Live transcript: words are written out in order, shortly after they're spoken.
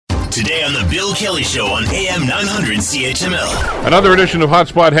Today on the Bill Kelly Show on AM 900 CHML. Another edition of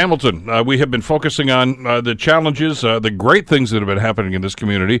Hotspot Hamilton. We have been focusing on the challenges, the great things that have been happening in this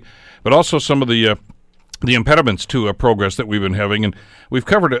community, but also some of the impediments to progress that we've been having. And we've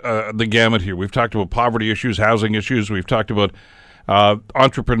covered the gamut here. We've talked about poverty issues, housing issues. We've talked about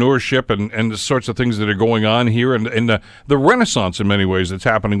entrepreneurship and the sorts of things that are going on here, and the renaissance in many ways that's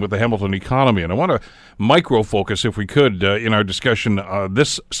happening with the Hamilton economy. And I want to micro-focus, if we could, in our discussion,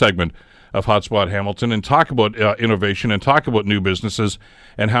 this segment of Hotspot Hamilton, and talk about innovation and talk about new businesses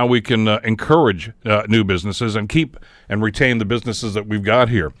and how we can encourage new businesses and keep and retain the businesses that we've got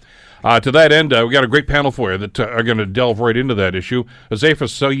here. To that end, we got a great panel for you that are going to delve right into that issue. Azaifa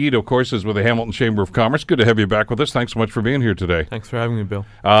Saeed, of course, is with the Hamilton Chamber of Commerce. Good to have you back with us. Thanks so much for being here today. Thanks for having me, Bill.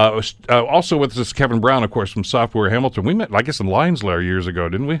 Also with us is Kevin Brown, of course, from Software Hamilton. We met, I guess, in Lions Lair years ago,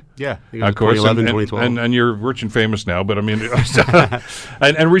 didn't we? Yeah. Of course. 2011, 2012. And you're rich and famous now, but I mean,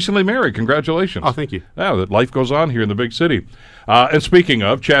 and recently married. Congratulations. Oh, thank you. Yeah, that life goes on here in the big city. And speaking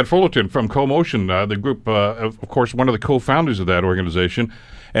of, Chad Fullerton from CoMotion, the group, of course, one of the co-founders of that organization.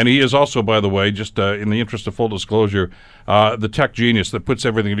 And he is also, by the way, just in the interest of full disclosure, the tech genius that puts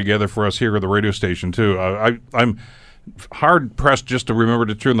everything together for us here at the radio station, too. I'm hard-pressed just to remember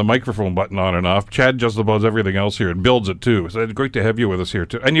to turn the microphone button on and off. Chad just about everything else here and builds it, too. So it's great to have you with us here,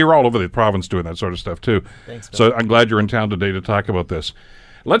 too. And you're all over the province doing that sort of stuff, too. Thanks, Bill. So I'm glad you're in town today to talk about this.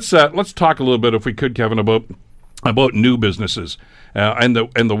 Let's talk a little bit, if we could, Kevin, about new businesses and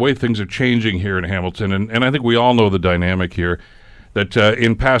the way things are changing here in Hamilton. And I think we all know the dynamic here. That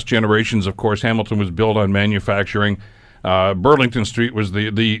in past generations, of course, Hamilton was built on manufacturing. Burlington Street was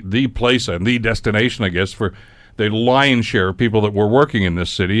the place and the destination, I guess, for the lion's share of people that were working in this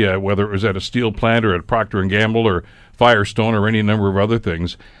city, whether it was at a steel plant or at Procter & Gamble or Firestone or any number of other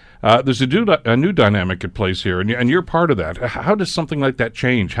things. There's a new dynamic at place here, and you're part of that. How does something like that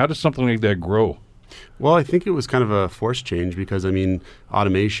change? How does something like that grow? Well, I think it was kind of a forced change because,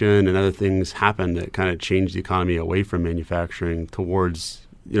 automation and other things happened that kind of changed the economy away from manufacturing towards,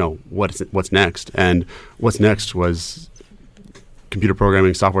 what's next. And what's next was computer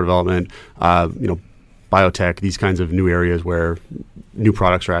programming, software development, biotech, these kinds of new areas where new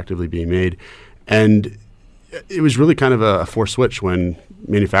products are actively being made. And it was really kind of a forced switch when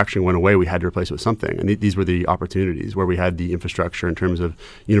manufacturing went away. We had to replace it with something. And these were the opportunities where we had the infrastructure in terms of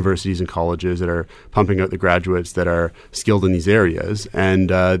universities and colleges that are pumping out the graduates that are skilled in these areas.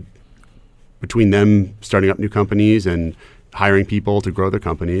 And between them starting up new companies and hiring people to grow their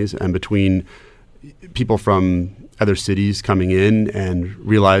companies, and between people from other cities coming in and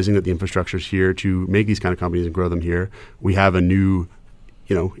realizing that the infrastructure is here to make these kind of companies and grow them here, we have a new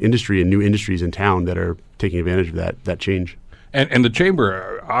industry and new industries in town that are taking advantage of that change. And the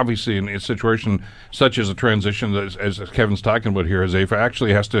chamber, obviously, in a situation such as a transition, as Kevin's talking about here, Azaifa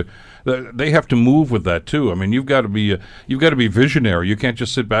actually has to. They have to move with that too. I mean, you've got to be visionary. You can't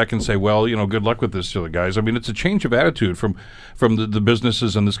just sit back and say, "Well, good luck with this to the guys." I mean, it's a change of attitude from the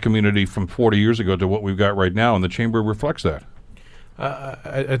businesses in this community from 40 years ago to what we've got right now, and the chamber reflects that.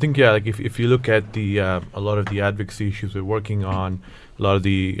 I think, yeah, like if you look at a lot of the advocacy issues we're working on, a lot of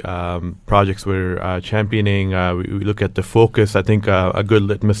the projects we're championing, we look at the focus. I think a good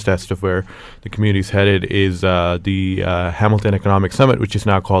litmus test of where the community is headed is the Hamilton Economic Summit, which is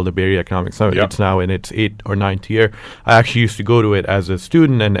now called the Bay Area Economic Summit. Yep. It's now in its 8th or 9th year. I actually used to go to it as a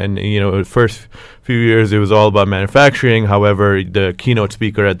student, and the first few years it was all about manufacturing. However, the keynote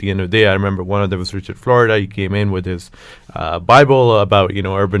speaker at the end of the day, I remember one of them was Richard Florida. He came in with his Bible about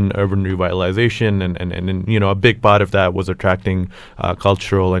urban revitalization, and a big part of that was attracting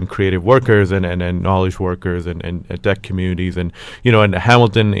cultural and creative workers and knowledge workers and tech communities, and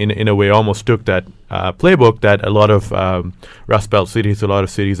Hamilton in a way almost took that playbook that a lot of Rust Belt cities, a lot of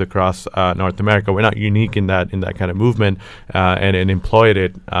cities across North America, we're not unique in that kind of movement, and employed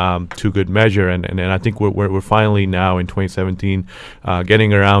it to good measure, and I think we're finally now in 2017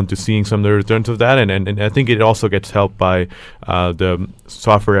 getting around to seeing some of the returns of that, and I think it also gets helped by the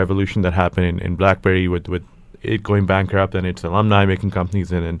software evolution that happened in BlackBerry with it going bankrupt and its alumni making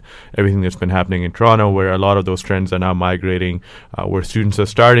companies and everything that's been happening in Toronto, where a lot of those trends are now migrating, where students are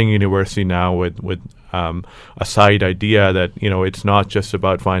starting university now with a side idea that, it's not just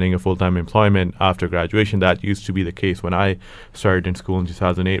about finding a full-time employment after graduation. That used to be the case when I started in school in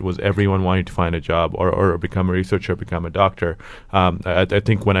 2008, was everyone wanting to find a job or become a researcher, become a doctor. I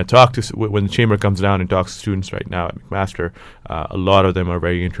think when I talk to, when the chamber comes down and talks to students right now at McMaster, a lot of them are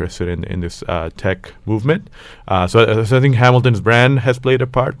very interested in this tech movement. So I think Hamilton's brand has played a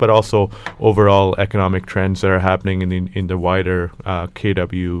part, but also overall economic trends that are happening in the wider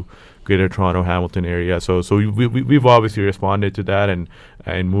KW Greater Toronto, Hamilton area. So we've obviously responded to that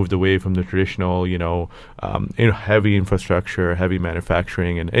and moved away from the traditional, heavy infrastructure, heavy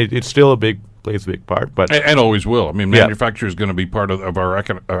manufacturing, and it's still plays a big part, but and always will. I mean, manufacture is going to be part of our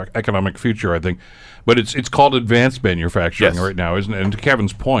economic future, I think. But it's called advanced manufacturing right now, isn't it? And to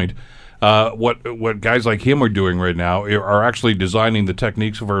Kevin's point, what guys like him are doing right now are actually designing the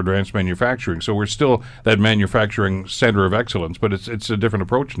techniques for advanced manufacturing. So we're still that manufacturing center of excellence, but it's a different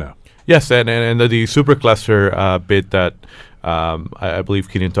approach now. Yes, and the supercluster bit that I believe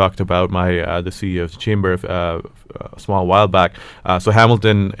Keenan talked about, the CEO of the Chamber a small while back. So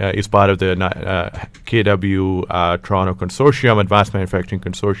Hamilton is part of the KW Toronto Consortium, Advanced Manufacturing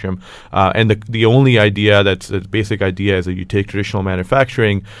Consortium, and the only idea the basic idea is that you take traditional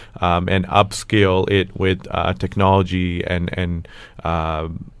manufacturing and upscale it with technology and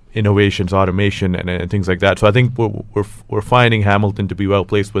innovations, automation, and things like that. So I think we're finding Hamilton to be well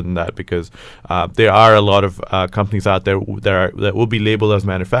placed within that, because there are a lot of companies out there that will be labeled as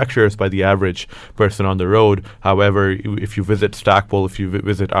manufacturers by the average person on the road. However, if you visit Stackpole, if you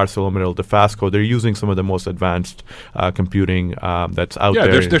visit ArcelorMittal, Dofasco, they're using some of the most advanced computing that's out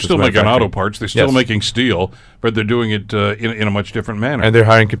there. Yeah, they're still making auto parts. They're still making steel, but they're doing it in a much different manner. And they're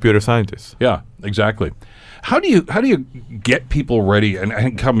hiring computer scientists. Yeah, exactly. How do you get people ready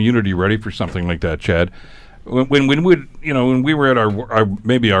and community ready for something like that, Chad? When we were at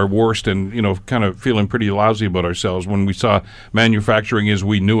our worst and kind of feeling pretty lousy about ourselves, when we saw manufacturing as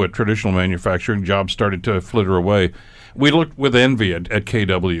we knew it, traditional manufacturing jobs started to flitter away, we looked with envy at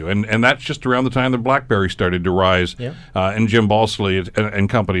KW, and that's just around the time the BlackBerry started to rise, and Jim Balsley and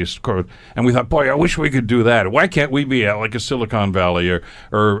companies, and we thought, boy, I wish we could do that. Why can't we be at like a Silicon Valley or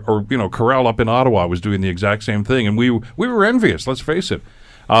Corel up in Ottawa was doing the exact same thing, and we were envious. Let's face it,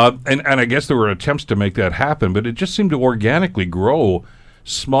 and I guess there were attempts to make that happen, but it just seemed to organically grow.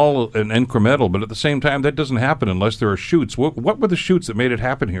 Small and incremental, but at the same time, that doesn't happen unless there are shoots. What were the shoots that made it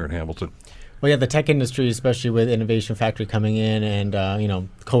happen here in Hamilton? Well, yeah, the tech industry, especially with Innovation Factory coming in and,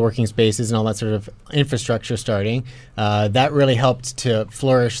 co-working spaces and all that sort of infrastructure starting, that really helped to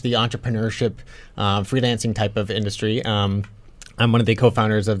flourish the entrepreneurship, freelancing type of industry. I'm one of the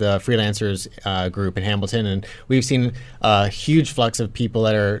co-founders of the freelancers group in Hamilton, and we've seen a huge flux of people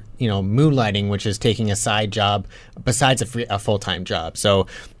that are, moonlighting, which is taking a side job besides a full-time job. So,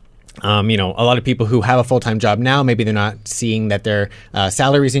 a lot of people who have a full-time job now, maybe they're not seeing that their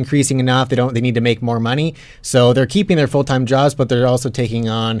salary is increasing enough. They need to make more money. So they're keeping their full-time jobs, but they're also taking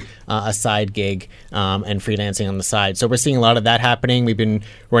on a side gig and freelancing on the side. So we're seeing a lot of that happening. We've been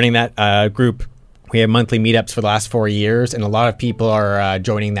running that group. We have monthly meetups for the last 4 years, and a lot of people are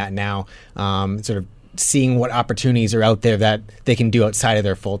joining that now, sort of seeing what opportunities are out there that they can do outside of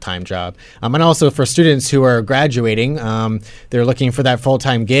their full-time job. And also for students who are graduating, they're looking for that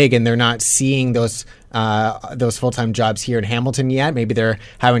full-time gig, and they're not seeing those full-time jobs here in Hamilton yet. Maybe they're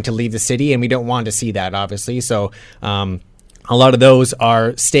having to leave the city, and we don't want to see that, obviously. So a lot of those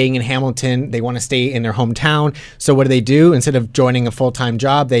are staying in Hamilton. They want to stay in their hometown. So what do? Instead of joining a full-time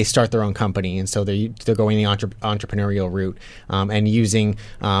job, they start their own company. And so they're going the entrepreneurial route and using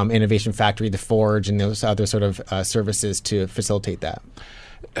Innovation Factory, the Forge, and those other sort of services to facilitate that.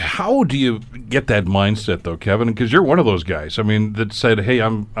 How do you get that mindset, though, Kevin? Because you're one of those guys. I mean, that said, "Hey,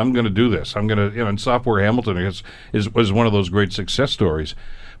 I'm going to do this. I'm going to." And Software Hamilton was one of those great success stories.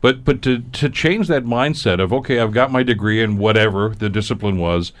 But to change that mindset of, okay, I've got my degree in whatever the discipline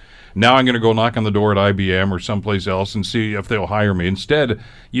was, now I'm going to go knock on the door at IBM or someplace else and see if they'll hire me. Instead,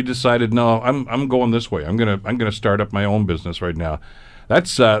 you decided, no, I'm going this way. I'm gonna start up my own business right now.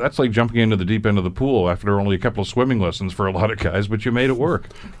 That's like jumping into the deep end of the pool after only a couple of swimming lessons for a lot of guys, but you made it work.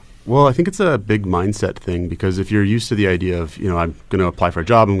 Well, I think it's a big mindset thing, because if you're used to the idea of, I'm going to apply for a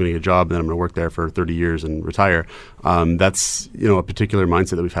job, I'm going to get a job, and then I'm going to work there for 30 years and retire, that's, a particular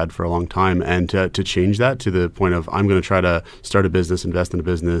mindset that we've had for a long time. And to change that to the point of, I'm going to try to start a business, invest in a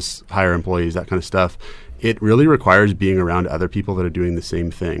business, hire employees, that kind of stuff, it really requires being around other people that are doing the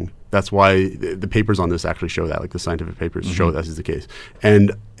same thing. That's why the papers on this actually show that, like the scientific papers show that is the case.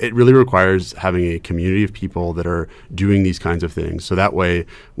 And it really requires having a community of people that are doing these kinds of things. So that way,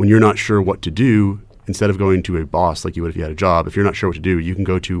 when you're not sure what to do, instead of going to a boss like you would if you had a job, if you're not sure what to do, you can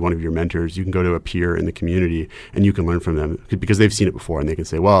go to one of your mentors, you can go to a peer in the community, and you can learn from them because they've seen it before, and they can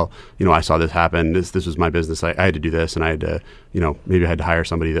say, well, I saw this happen. This was my business. I had to do this, and I had to, maybe I had to hire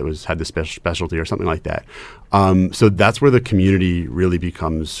somebody that had this specialty or something like that. So that's where the community really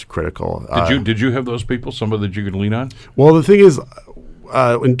becomes critical. Did you have those people, somebody that you could lean on? Well, the thing is,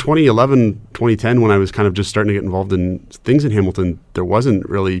 in 2011, 2010, when I was kind of just starting to get involved in things in Hamilton, there wasn't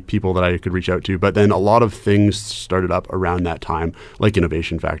really people that I could reach out to. But then a lot of things started up around that time, like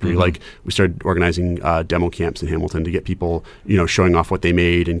Innovation Factory. Like we started organizing demo camps in Hamilton to get people, showing off what they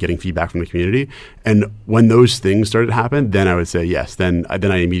made and getting feedback from the community. And when those things started to happen, then I would say yes. Then I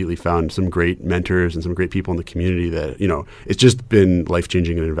immediately found some great mentors and some great people in the community that, it's just been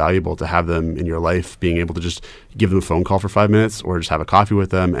life-changing and invaluable to have them in your life, being able to just give them a phone call for 5 minutes or just have a coffee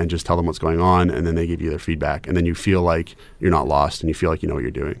with them and just tell them what's going on, and then they give you their feedback, and then you feel like you're not lost and you feel like you know what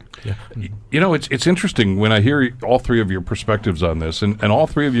you're doing. Yeah. It's interesting when I hear all three of your perspectives on this, and all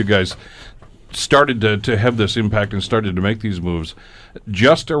three of you guys started to have this impact and started to make these moves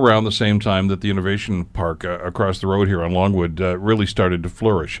just around the same time that the Innovation Park across the road here on Longwood really started to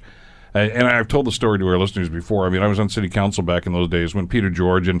flourish. And I've told the story to our listeners before. I mean, I was on city council back in those days when Peter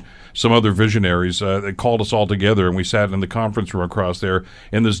George and some other visionaries they called us all together, and we sat in the conference room across there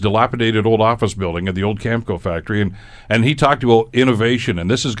in this dilapidated old office building at the old Camco factory, and he talked about innovation, and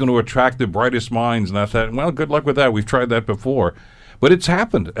this is going to attract the brightest minds, and I thought, well, good luck with that. We've tried that before. But it's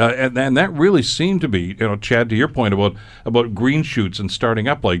happened, and that really seemed to be, Chad, to your point about green shoots and starting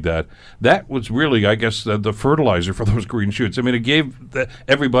up like that. That was really, I guess, the fertilizer for those green shoots. I mean, it gave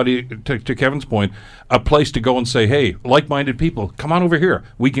everybody, to Kevin's point, a place to go and say, hey, like-minded people, come on over here.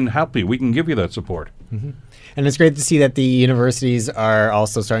 We can help you. We can give you that support. Mm-hmm. And it's great to see that the universities are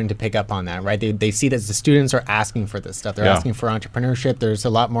also starting to pick up on that, right? They see that the students are asking for this stuff. They're asking for entrepreneurship. There's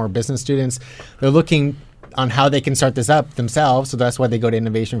a lot more business students. They're looking on how they can start this up themselves. So that's why they go to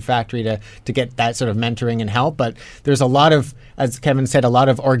Innovation Factory to get that sort of mentoring and help. But there's a lot of, as Kevin said, a lot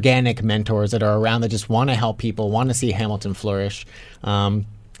of organic mentors that are around that just want to help people, want to see Hamilton flourish.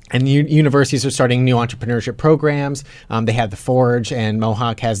 And universities are starting new entrepreneurship programs. They have the Forge, and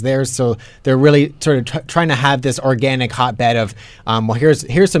Mohawk has theirs. So they're really sort of trying to have this organic hotbed of, well, here's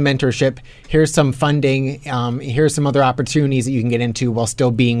some mentorship, here's some funding, here's some other opportunities that you can get into while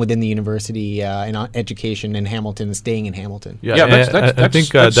still being within the university and education in Hamilton and staying in Hamilton.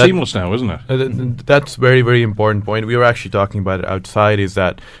 That's seamless now, isn't it? That's very, very important point. We were actually talking about it outside, is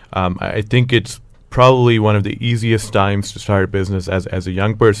that I think it's probably one of the easiest times to start a business as a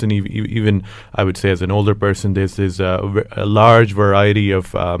young person, even I would say as an older person. There's a large variety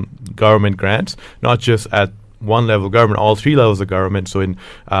of government grants, not just at one level of government, all three levels of government. So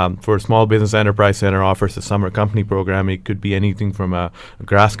for Small Business Enterprise Center offers a summer company program. It could be anything from a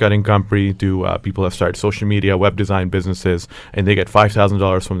grass cutting company to people that start social media, web design businesses, and they get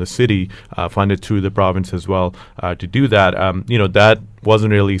 $5,000 from the city, funded through the province as well, to do that. That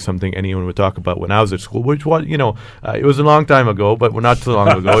wasn't really something anyone would talk about when I was at school, which was, it was a long time ago, but not so long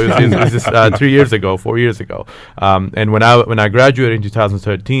ago. It was just 3 years ago, 4 years ago. And when I graduated in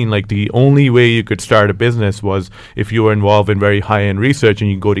 2013, like the only way you could start a business was if you were involved in very high-end research and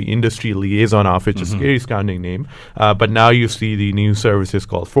you go to Industry Liaison Office, a scary sounding name. But now you see the new services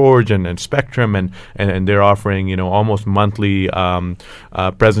called Forge and Spectrum, and they're offering, almost monthly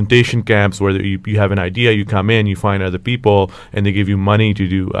presentation camps where you have an idea, you come in, you find other people, and they give you money to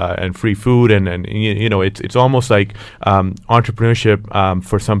do and free food, and it's almost like entrepreneurship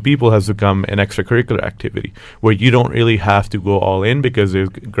for some people has become an extracurricular activity where you don't really have to go all in because there's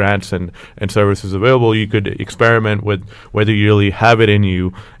grants and services available. You could experiment with whether you really have it in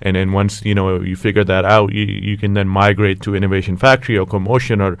you, and then once you figure that out, you can then migrate to Innovation Factory or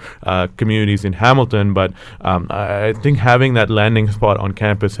Commotion or communities in Hamilton. But I think having that landing spot on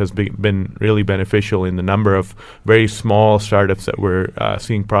campus has been really beneficial in the number of very small startups that we're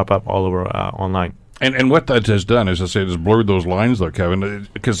seeing prop up all over online. And what that has done, as I said, has blurred those lines, though, Kevin,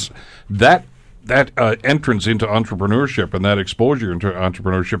 because that entrance into entrepreneurship and that exposure into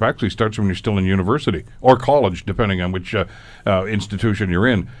entrepreneurship actually starts when you're still in university or college, depending on which institution you're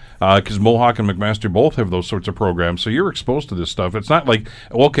in. Because Mohawk and McMaster both have those sorts of programs, so you're exposed to this stuff. It's not like,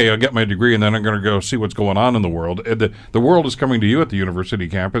 okay, I'll get my degree and then I'm going to go see what's going on in the world. The world is coming to you at the university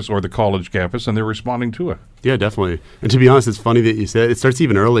campus or the college campus, and they're responding to it. Yeah, definitely. And to be honest, it's funny that you said it starts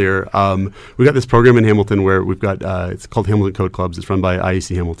even earlier. We got this program in Hamilton where we've got, it's called Hamilton Code Clubs. It's run by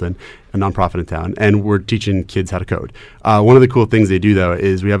IEC Hamilton, a nonprofit in town, and we're teaching kids how to code. One of the cool things they do, though,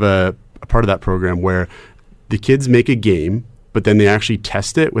 is we have a part of that program where the kids make a game, but then they actually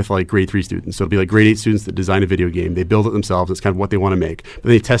test it with like grade 3 students. So it'll be like grade 8 students that design a video game. They build it themselves. It's kind of what they want to make. But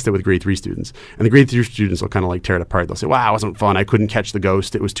they test it with grade 3 students. And the grade 3 students will kind of like tear it apart. They'll say, wow, it wasn't fun. I couldn't catch the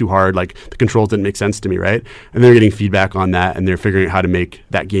ghost. It was too hard. Like the controls didn't make sense to me, right? And they're getting feedback on that, and they're figuring out how to make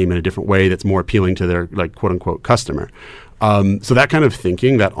that game in a different way that's more appealing to their like quote unquote customer. So that kind of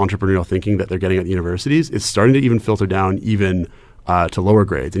thinking, that entrepreneurial thinking that they're getting at the universities, is starting to even filter down even to lower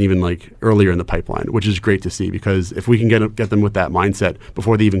grades and even like earlier in the pipeline, which is great to see, because if we can get them with that mindset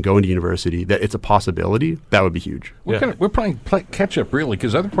before they even go into university, that it's a possibility, that would be huge. We're playing catch up, really,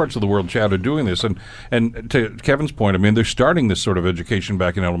 because other parts of the world, Chad, are doing this. And to Kevin's point, I mean, they're starting this sort of education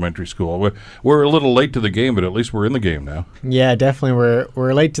back in elementary school. We're a little late to the game, but at least we're in the game now. Yeah, definitely.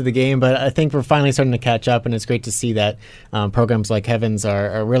 We're late to the game, but I think we're finally starting to catch up, and it's great to see that programs like Kevin's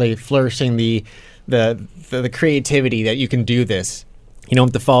are really flourishing the creativity that you can do this. You don't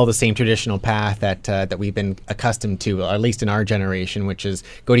have to follow the same traditional path that we've been accustomed to, or at least in our generation, which is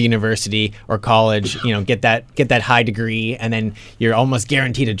go to university or college, get that high degree, and then you're almost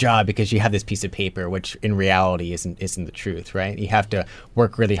guaranteed a job because you have this piece of paper, which in reality isn't the truth, right? You have to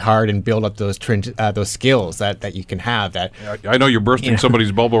work really hard and build up those skills that you can have. That I know you're bursting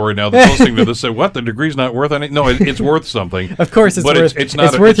somebody's bubble right now that's listening to this. Say, what? The degree's not worth anything? No, it's worth something. Of course, it's worth. It's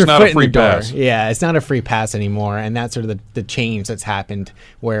not a free pass. Yeah, it's not a free pass anymore, and that's sort of the change that's happened,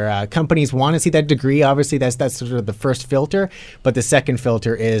 where companies want to see that degree. Obviously, that's sort of the first filter, but the second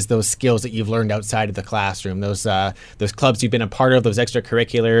filter is those skills that you've learned outside of the classroom, those clubs you've been a part of, those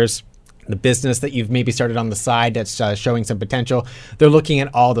extracurriculars, the business that you've maybe started on the side that's showing some potential. They're looking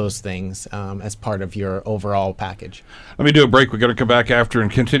at all those things as part of your overall package. Let me do a break. We're going to come back after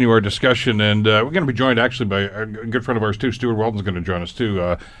and continue our discussion, and we're going to be joined actually by a good friend of ours too. Stuart Walton's going to join us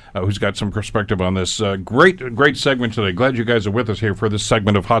too, who's got some perspective on this. Great segment today. Glad you guys are with us here for this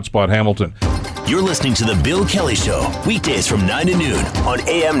segment of Hotspot Hamilton. You're listening to The Bill Kelly Show, weekdays from 9 to noon on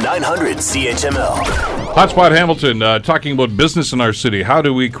AM 900 CHML. Hotspot Hamilton, talking about business in our city. How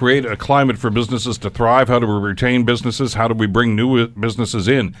do we create a climate for businesses to thrive? How do we retain businesses? How do we bring new businesses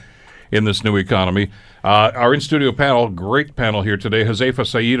in this new economy? Our in-studio panel, great panel here today. Huzaifa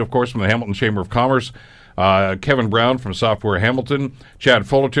Saeed, of course, from the Hamilton Chamber of Commerce. Kevin Brown from Software Hamilton, Chad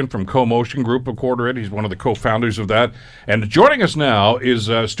Fullerton from CoMotion Group of Quarter Ed. He's one of the co-founders of that. And joining us now is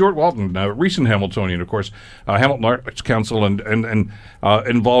Stuart Walton, a recent Hamiltonian, of course, Hamilton Arts Council, and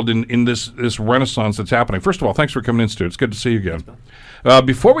involved in this renaissance that's happening. First of all, thanks for coming in, Stuart. It's good to see you again.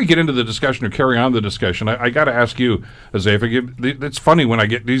 Before we get into the discussion or carry on the discussion, I got to ask you, Huzaifa, it's funny when I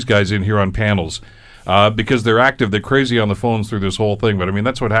get these guys in here on panels. Because they're active, they're crazy on the phones through this whole thing. But I mean,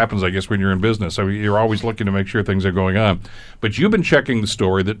 that's what happens, I guess, when you're in business. I mean, you're always looking to make sure things are going on. But you've been checking the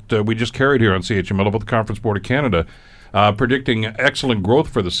story that we just carried here on CHML about the Conference Board of Canada, predicting excellent growth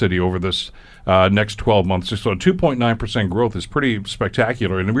for the city over this next 12 months. So 2.9% growth is pretty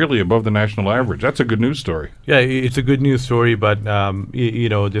spectacular and really above the national average. That's a good news story. Yeah, it's a good news story, but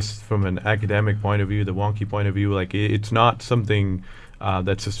just from an academic point of view, the wonky point of view, like it's not something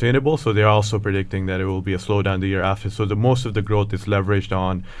that's sustainable. So they're also predicting that it will be a slowdown the year after. So the most of the growth is leveraged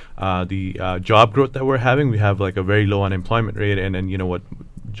on the job growth that we're having. We have like a very low unemployment rate, and you know what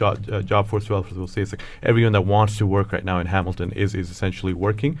job force developers will say is like everyone that wants to work right now in Hamilton is essentially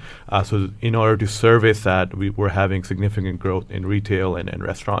working. So in order to service that, we're having significant growth in retail and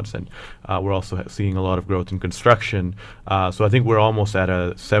restaurants, and we're also seeing a lot of growth in construction. So I think we're almost at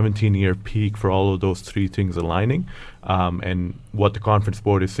a 17-year peak for all of those three things aligning. And what the Conference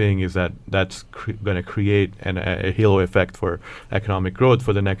Board is saying is that that's going to create a halo effect for economic growth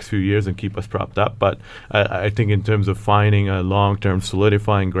for the next few years and keep us propped up. But I think in terms of finding a long-term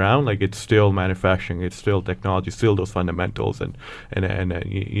solidifying ground, like it's still manufacturing, it's still technology, still those fundamentals and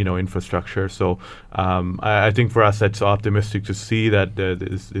infrastructure. So I think for us that's optimistic to see that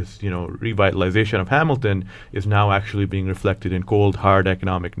this revitalization of Hamilton is now actually being reflected in cold, hard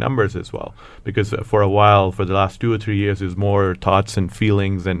economic numbers as well. Because for a while, for the last 2 or 3 years, is more thoughts and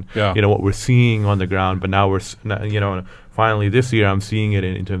feelings and what we're seeing on the ground. But now finally this year I'm seeing it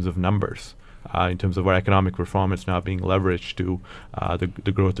in terms of numbers, in terms of our economic performance now being leveraged to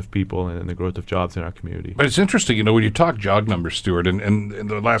the growth of people and the growth of jobs in our community. But it's interesting, when you talk job numbers, Stuart, and in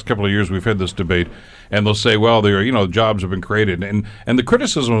the last couple of years we've had this debate, and they'll say, well, jobs have been created, and the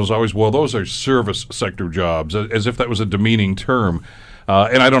criticism was always, well, those are service sector jobs, as if that was a demeaning term.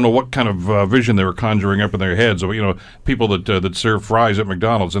 And I don't know what kind of vision they were conjuring up in their heads. People that serve fries at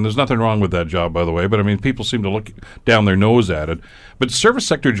McDonald's, and there's nothing wrong with that job, by the way. But I mean, people seem to look down their nose at it. But service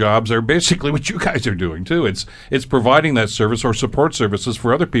sector jobs are basically what you guys are doing too. It's providing that service or support services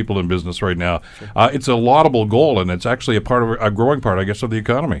for other people in business right now. Sure. It's a laudable goal, and it's actually a growing part, I guess, of the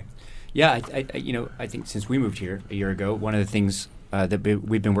economy. Yeah, I think since we moved here a year ago, one of the things that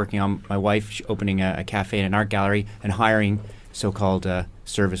we've been working on, my wife opening a cafe and an art gallery and hiring so-called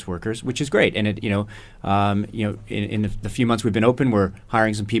service workers, which is great. And it, in the few months we've been open, we're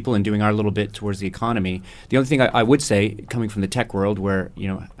hiring some people and doing our little bit towards the economy. The only thing I would say, coming from the tech world, where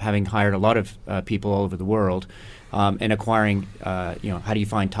having hired a lot of people all over the world, and acquiring, how do you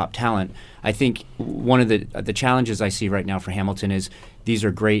find top talent? I think one of the challenges I see right now for Hamilton is these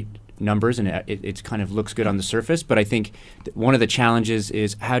are great numbers, and it kind of looks good on the surface. But I think one of the challenges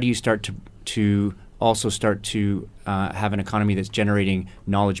is how do you start to also start to have an economy that's generating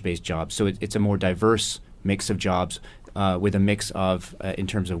knowledge-based jobs. So it's a more diverse mix of jobs with a mix of, in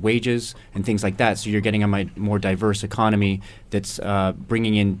terms of wages and things like that. So you're getting a more diverse economy that's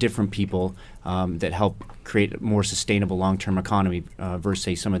bringing in different people that help create a more sustainable long-term economy versus,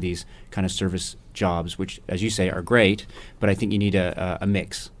 say, some of these kind of service jobs, which, as you say, are great, but I think you need a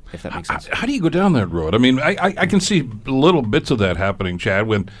mix. If that makes sense. How do you go down that road? I mean, I can see little bits of that happening, Chad,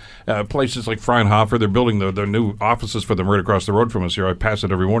 when places like Fraunhofer, they're building their new offices for them right across the road from us here. I pass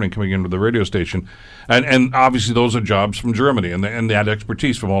it every morning coming into the radio station. And obviously those are jobs from Germany and that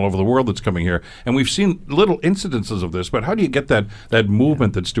expertise from all over the world that's coming here. And we've seen little incidences of this, but how do you get that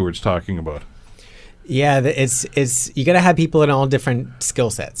movement that Stuart's talking about? Yeah, it's you got to have people in all different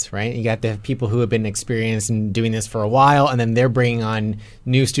skill sets, right? You got the people who have been experienced in doing this for a while, and then they're bringing on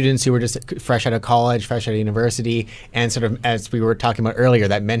new students who are just fresh out of college, fresh out of university, and sort of, as we were talking about earlier,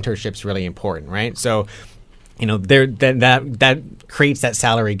 that mentorship's really important, right? So, that creates that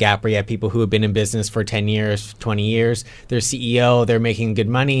salary gap where you have people who have been in business for 10 years, 20 years. They're CEO, they're making good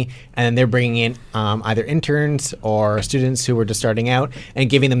money, and then they're bringing in either interns or students who are just starting out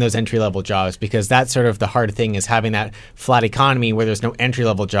and giving them those entry-level jobs, because that's sort of the hard thing, is having that flat economy where there's no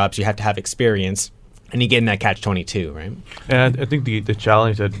entry-level jobs. You have to have experience. And you get in that catch-22, right? And I think the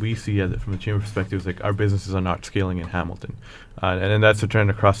challenge that we see from the chamber perspective is like our businesses are not scaling in Hamilton, and then that's a trend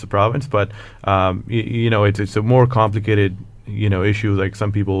across the province. But it's a more complicated issue. Like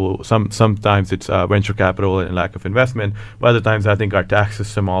sometimes it's venture capital and lack of investment. But other times, I think our tax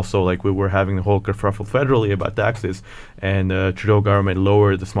system also, like we were having the whole kerfuffle federally about taxes, and Trudeau government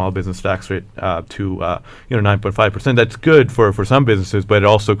lowered the small business tax rate to 9.5%. That's good for some businesses, but it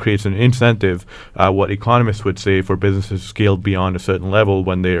also creates an incentive, what economists would say, for businesses to scale beyond a certain level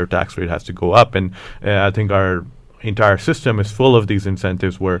when their tax rate has to go up. And I think our entire system is full of these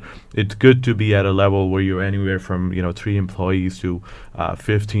incentives where it's good to be at a level where you're anywhere from 3 employees to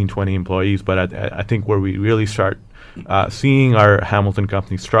 15, 20 employees. But I think where we really start seeing our Hamilton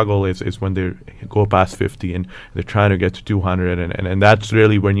companies struggle is when they go past 50 and they're trying to get to 200, and that's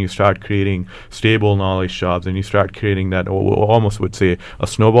really when you start creating stable knowledge jobs, and you start creating that almost would say a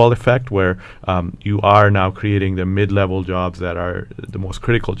snowball effect where you are now creating the mid-level jobs that are the most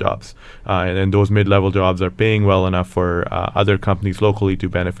critical jobs, and those mid-level jobs are paying well enough for other companies locally to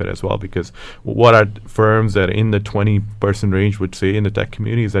benefit as well, because what are firms that in the 20-person range would say in the tech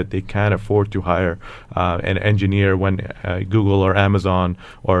community is that they can't afford to hire an engineer when Google or Amazon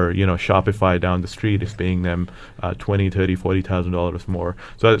or Shopify down the street is paying them $20,000, $30,000, $40,000 more.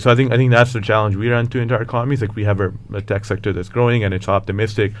 So I think that's the challenge we run into our economies. Like we have a tech sector that's growing and it's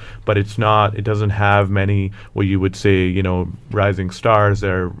optimistic, but it doesn't have many what you would say rising stars that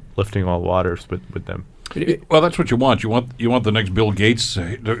are lifting all waters with them. Well, that's what you want. You want the next Bill Gates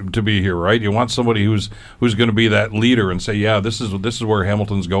to be here, right? You want somebody who's going to be that leader and say, yeah, this is where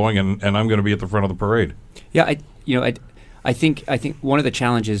Hamilton's going, and I'm going to be at the front of the parade. Yeah, I think one of the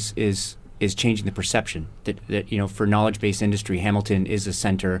challenges is changing the perception that for knowledge-based industry, Hamilton is a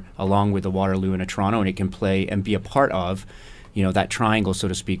center along with a Waterloo and a Toronto, and it can play and be a part of that triangle, so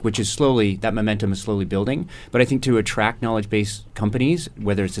to speak, which is that momentum is slowly building. But I think to attract knowledge-based companies,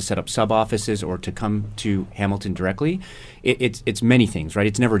 whether it's to set up sub-offices or to come to Hamilton directly, it's many things, right?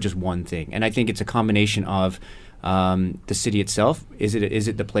 It's never just one thing. And I think it's a combination of the city itself. Is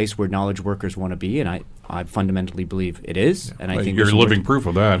it the place where knowledge workers want to be? And I fundamentally believe it is. Yeah, and I think you're living proof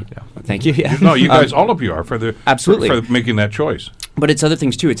of that. Yeah. Thank you. Yeah. No, you guys, all of you are absolutely for making that choice. But it's other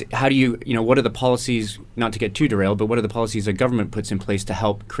things too. It's how do you what are the policies? Not to get too derailed, but what are the policies that government puts in place to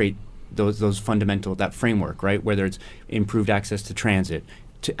help create those fundamental, that framework, right? Whether it's improved access to transit,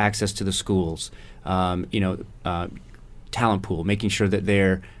 to access to the schools, talent pool, making sure that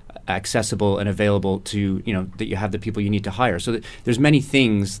they're accessible and available to that you have the people you need to hire. So there's many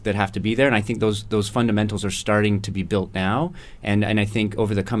things that have to be there, and I think those fundamentals are starting to be built now, and I think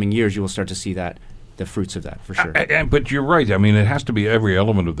over the coming years you will start to see the fruits of that for sure. But you're right. I mean, it has to be every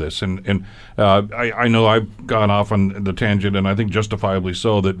element of this, and I know I've gone off on the tangent, and I think justifiably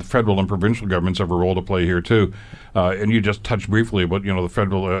so, that the federal and provincial governments have a role to play here too. And you just touched briefly about the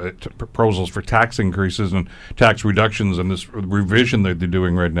federal proposals for tax increases and tax reductions, and this revision that they're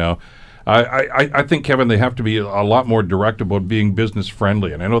doing right now. I think, Kevin, they have to be a lot more direct about being business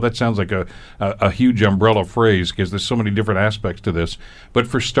friendly. And I know that sounds like a huge umbrella phrase because there's so many different aspects to this. But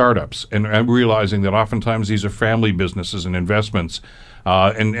for startups, and I'm realizing that oftentimes these are family businesses and investments.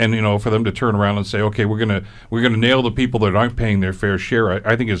 And you know, for them to turn around and say, okay, we're gonna nail the people that aren't paying their fair share,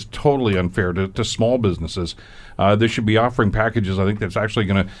 I think is totally unfair to small businesses. They should be offering packages, I think, that's actually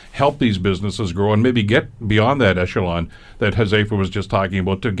going to help these businesses grow and maybe get beyond that echelon that Hazefa was just talking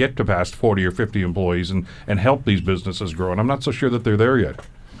about, to get to past 40 or 50 employees and help these businesses grow. And I'm not so sure that they're there yet.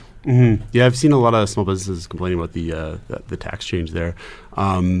 Mm-hmm. Yeah, I've seen a lot of small businesses complaining about the tax change there.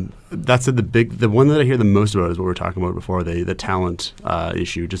 That said, the one that I hear the most about is what we were talking about before, the talent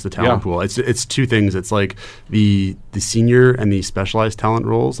issue, just the talent pool. It's two things. It's like the senior and the specialized talent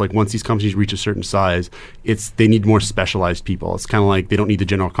roles. Like once these companies reach a certain size, they need more specialized people. It's kind of like they don't need the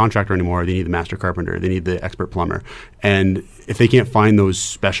general contractor anymore. They need the master carpenter. They need the expert plumber. And if they can't find those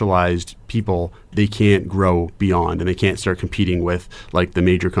specialized people, they can't grow beyond, and they can't start competing with like the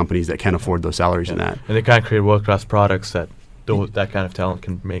major companies that can afford those salaries and that. And they can't create world-class products that that kind of talent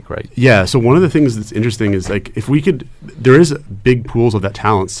can make, right? Yeah. So one of the things that's interesting is like there is big pools of that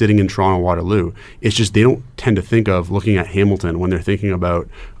talent sitting in Toronto, Waterloo. It's just they don't tend to think of looking at Hamilton when they're thinking about,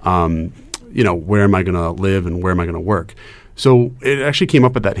 where am I going to live and where am I going to work. So it actually came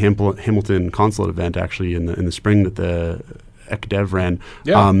up at that Hamilton Consulate event actually in the spring that the ECDEV ran.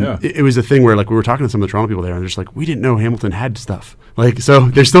 It was a thing where like we were talking to some of the Toronto people there, and they're just like, we didn't know Hamilton had stuff. Like, so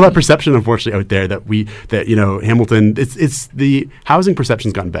there's still that perception, unfortunately, out there that Hamilton, it's the housing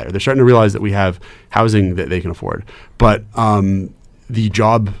perception's gotten better. They're starting to realize that we have housing that they can afford, but the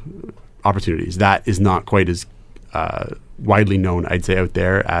job opportunities, that is not quite as widely known, I'd say, out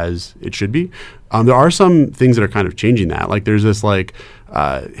there as it should be. There are some things that are kind of changing that. Like there's this like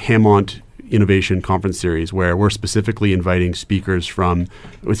Hamont Innovation Conference Series where we're specifically inviting speakers from,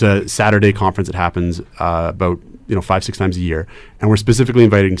 it's a Saturday conference that happens about 5-6 times a year, and we're specifically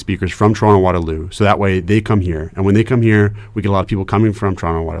inviting speakers from Toronto, Waterloo, so that way they come here, and when they come here, we get a lot of people coming from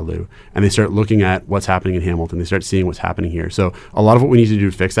Toronto, Waterloo, and they start looking at what's happening in Hamilton. They start seeing what's happening here. So a lot of what we need to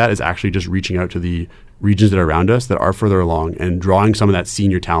do to fix that is actually just reaching out to the regions that are around us that are further along and drawing some of that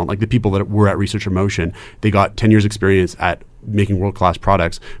senior talent, like the people that were at Research in Motion. They got 10 years experience at making world-class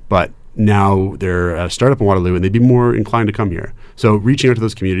products, but now they're a startup in Waterloo and they'd be more inclined to come here. So reaching out to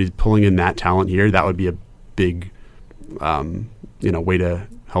those communities, pulling in that talent here, that would be a big way to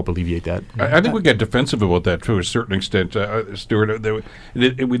help alleviate that. I think we get defensive about that to a certain extent, Stuart.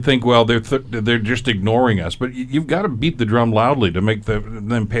 We think, well, they're just ignoring us, but you've got to beat the drum loudly to make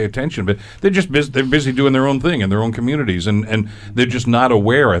them pay attention. But they're just they're busy doing their own thing in their own communities, and they're just not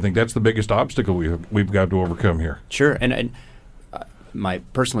aware. I think that's the biggest obstacle we've got to overcome here. Sure, and my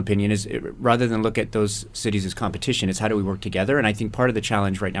personal opinion is rather than look at those cities as competition, it's how do we work together? And I think part of the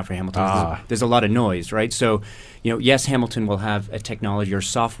challenge right now for Hamilton is there's a lot of noise, right? So, yes, Hamilton will have a technology or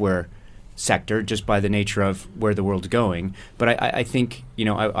software sector just by the nature of where the world's going. But I think,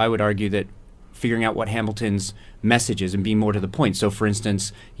 I would argue that figuring out what Hamilton's message is and being more to the point. So, for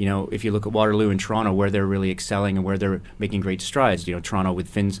instance, if you look at Waterloo and Toronto, where they're really excelling and where they're making great strides, Toronto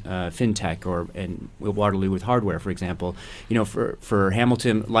with fintech and Waterloo with hardware, for example. For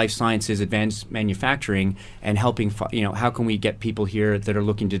Hamilton, life sciences, advanced manufacturing, and helping, how can we get people here that are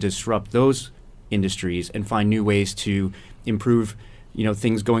looking to disrupt those industries and find new ways to improve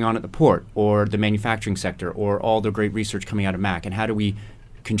things going on at the port or the manufacturing sector or all the great research coming out of MAC, and how do we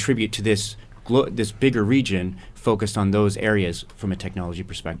contribute to this bigger region focused on those areas from a technology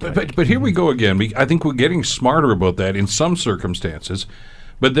perspective. But here we go again. I think we're getting smarter about that in some circumstances.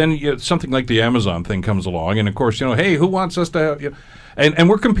 But then something like the Amazon thing comes along, and of course, hey, who wants us to? And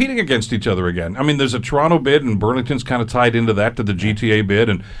we're competing against each other again. I mean, there's a Toronto bid, and Burlington's kind of tied into that, to the GTA bid,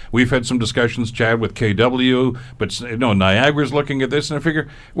 and we've had some discussions, Chad, with KW, but Niagara's looking at this, and I figure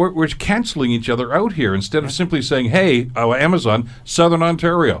we're canceling each other out here instead of simply saying, hey, Amazon, Southern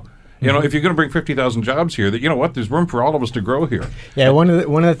Ontario. If you're going to bring 50,000 jobs here, there's room for all of us to grow here. Yeah, one of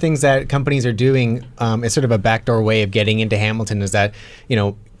the things that companies are doing is sort of a backdoor way of getting into Hamilton is that,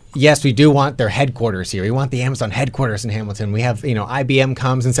 yes, we do want their headquarters here. We want the Amazon headquarters in Hamilton. We have, IBM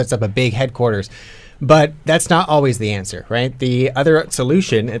comes and sets up a big headquarters. But that's not always the answer, right? The other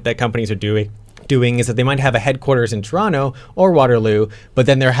solution that companies are doing is that they might have a headquarters in Toronto or Waterloo, but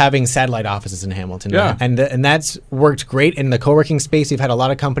then they're having satellite offices in Hamilton. Yeah. And that's worked great in the co-working space. We've had a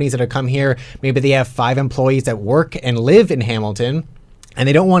lot of companies that have come here. Maybe they have 5 employees that work and live in Hamilton, and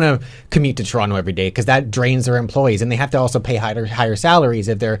they don't want to commute to Toronto every day because that drains their employees, and they have to also pay higher salaries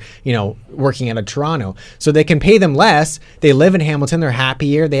if they're working out of Toronto. So they can pay them less. They live in Hamilton. They're happy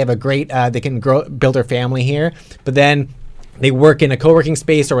here. They have a great. They can build their family here. But then they work in a co-working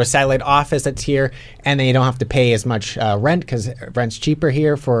space or a satellite office that's here, and they don't have to pay as much rent because rent's cheaper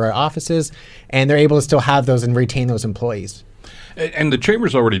here for offices, and they're able to still have those and retain those employees. And the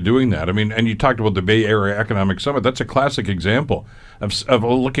Chamber's already doing that. I mean, and you talked about the Bay Area Economic Summit. That's a classic example of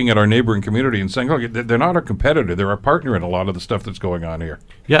looking at our neighboring community and saying, look, they're not our competitor. They're our partner in a lot of the stuff that's going on here.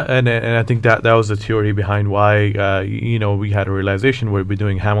 Yeah, and I think that was the theory behind why, we had a realization where we've been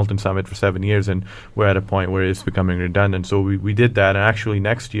doing Hamilton Summit for 7 years, and we're at a point where it's becoming redundant. So we did that, and actually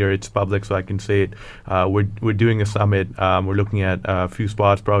next year it's public, so I can say it. We're doing a summit. We're looking at a few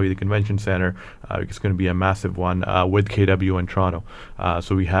spots, probably the convention center. It's going to be a massive one with KW in Toronto.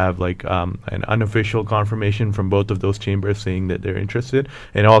 So we have an unofficial confirmation from both of those chambers saying that they're interested.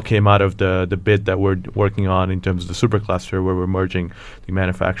 And it all came out of the bid that we're working on in terms of the supercluster, where we're merging the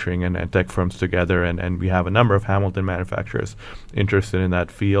manufacturing and tech firms together. And we have a number of Hamilton manufacturers interested in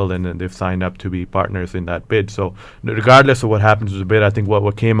that field, and they've signed up to be partners in that bid. So regardless of what happens with the bid, I think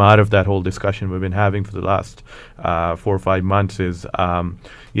what came out of that whole discussion we've been having for the last 4 or 5 months is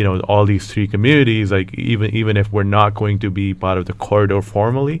all these three communities, even if we're not going to be part of the corridor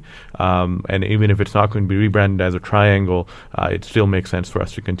formally, and even if it's not going to be rebranded as a triangle, it still makes sense for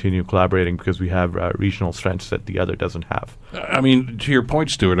us to continue collaborating because we have regional strengths that the other doesn't have. I mean, to your point,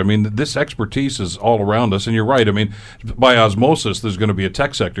 Stuart, I mean, this expertise is all around us, and you're right. I mean, by osmosis, there's going to be a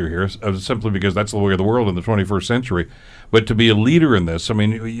tech sector here, simply because that's the way of the world in the 21st century. But to be a leader in this, I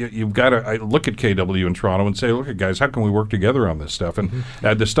mean, you've got to look at KW in Toronto and say, look, guys, how can we work together on this stuff? And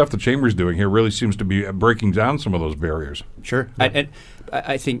the stuff the Chamber's doing here really seems to be breaking down some of those barriers. Sure. Yeah.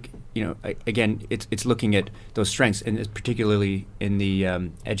 I think, again, it's looking at those strengths, and it's particularly in the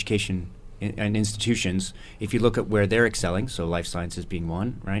education and institutions. If you look at where they're excelling, so life sciences being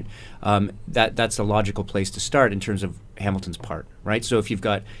one, right? That's a logical place to start in terms of Hamilton's part, right? So if you've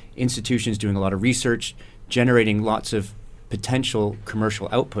got institutions doing a lot of research, generating lots of potential commercial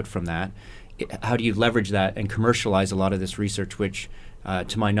output from that, how do you leverage that and commercialize a lot of this research, which,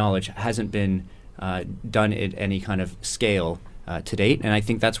 to my knowledge, hasn't been done at any kind of scale to date? And I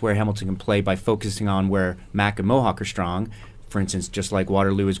think that's where Hamilton can play by focusing on where Mac and Mohawk are strong. For instance, just like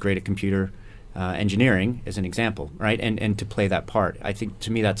Waterloo is great at computer engineering, as an example, right? And to play that part. I think,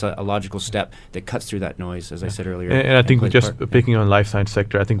 to me, that's a logical step that cuts through that noise, as I said earlier. And I think just picking on life science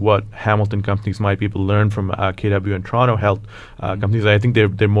sector, I think what Hamilton companies might be able to learn from KW and Toronto health companies, I think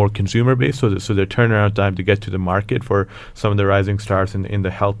they're more consumer-based, so their turnaround time to get to the market for some of the rising stars in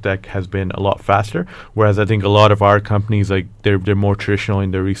the health tech has been a lot faster, whereas I think a lot of our companies, they're more traditional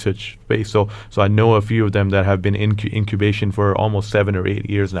in their research space. So I know a few of them that have been in incubation for almost 7 or 8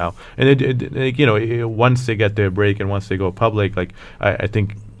 years now. And once they get their break and once they go public, I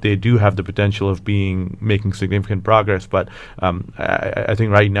think they do have the potential of making significant progress. But I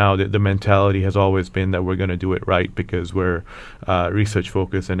think right now the mentality has always been that we're going to do it right because we're research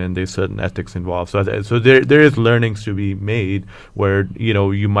focused, and then there's certain ethics involved. So there is learnings to be made where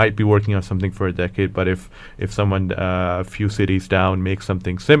you might be working on something for a decade, but if someone a few cities down makes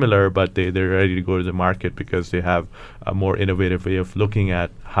something similar, but they're ready to go to the market because they have a more innovative way of looking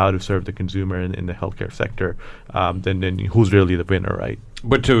at how to serve the consumer in the healthcare sector, then who's really the winner, right?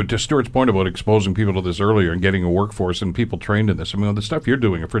 But to Stuart's point about exposing people to this earlier and getting a workforce and people trained in this, I mean, the stuff you're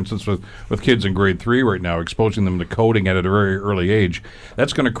doing, for instance, with kids in grade 3 right now, exposing them to coding at a very early age,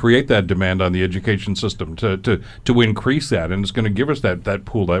 that's going to create that demand on the education system to increase that, and it's going to give us that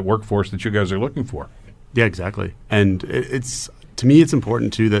pool, that workforce that you guys are looking for. Yeah, exactly. And to me, it's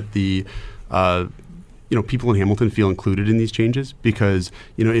important too that the people in Hamilton feel included in these changes, because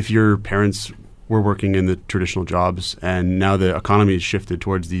if your parents were working in the traditional jobs and now the economy is shifted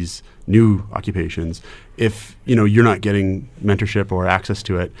towards these new occupations, if you're not getting mentorship or access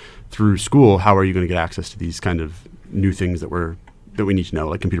to it through school, how are you going to get access to these kind of new things that we need to know,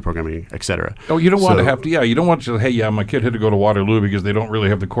 like computer programming, et cetera? Oh, you don't want to have to. Yeah, you don't want to. Hey, my kid had to go to Waterloo because they don't really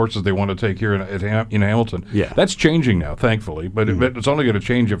have the courses they want to take here in Hamilton. Yeah, that's changing now, thankfully. But it's only going to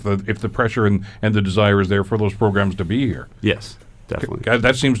change if the pressure and the desire is there for those programs to be here. Yes. Definitely.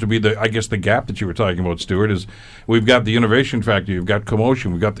 That seems to be the gap that you were talking about, Stuart, is we've got the Innovation Factory, you've got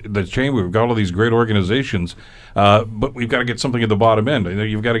Commotion, we've got the Chamber, we've got all these great organizations, but we've got to get something at the bottom end.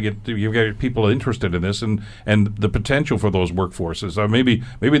 You've got to get people interested in this and the potential for those workforces. Maybe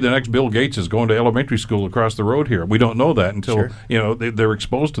the next Bill Gates is going to elementary school across the road here. We don't know that until they're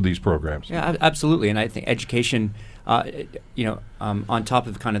exposed to these programs. Yeah, absolutely. And I think education, on top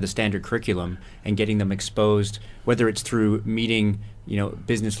of kind of the standard curriculum and getting them exposed, whether it's through meeting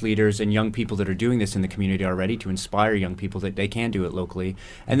business leaders and young people that are doing this in the community already, to inspire young people that they can do it locally.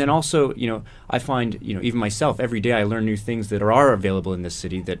 And then also, I find, even myself, every day I learn new things that are available in this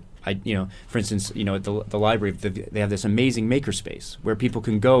city that for instance, at the library, they have this amazing makerspace where people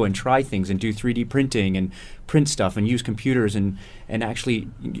can go and try things and do 3D printing and print stuff and use computers and actually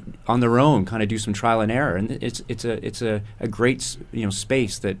on their own kind of do some trial and error. And it's a great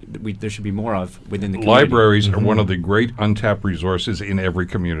space that there should be more of within the community. Libraries are one of the great untapped resources in every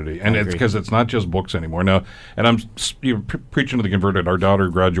community, and it's because it's not just books anymore now. And I'm preaching to the converted. Our daughter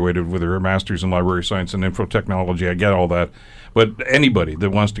graduated with her master's in library science and info technology. I get all that. But anybody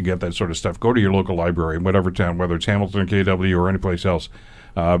that wants to get that sort of stuff, go to your local library in whatever town, whether it's Hamilton, KW, or any place else,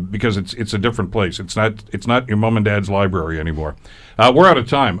 because it's a different place. It's not your mom and dad's library anymore. We're out of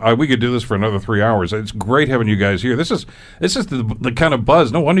time. We could do this for another 3 hours. It's great having you guys here. This is the kind of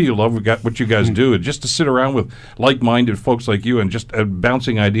buzz. No wonder you love what you guys do. Just to sit around with like-minded folks like you and just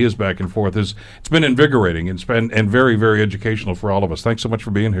bouncing ideas back and forth it's been invigorating and very, very educational for all of us. Thanks so much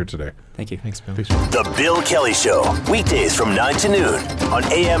for being here today. Thank you. Thanks, Bill. The Bill Kelly Show, weekdays from 9 to noon on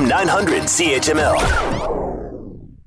AM 900 CHML.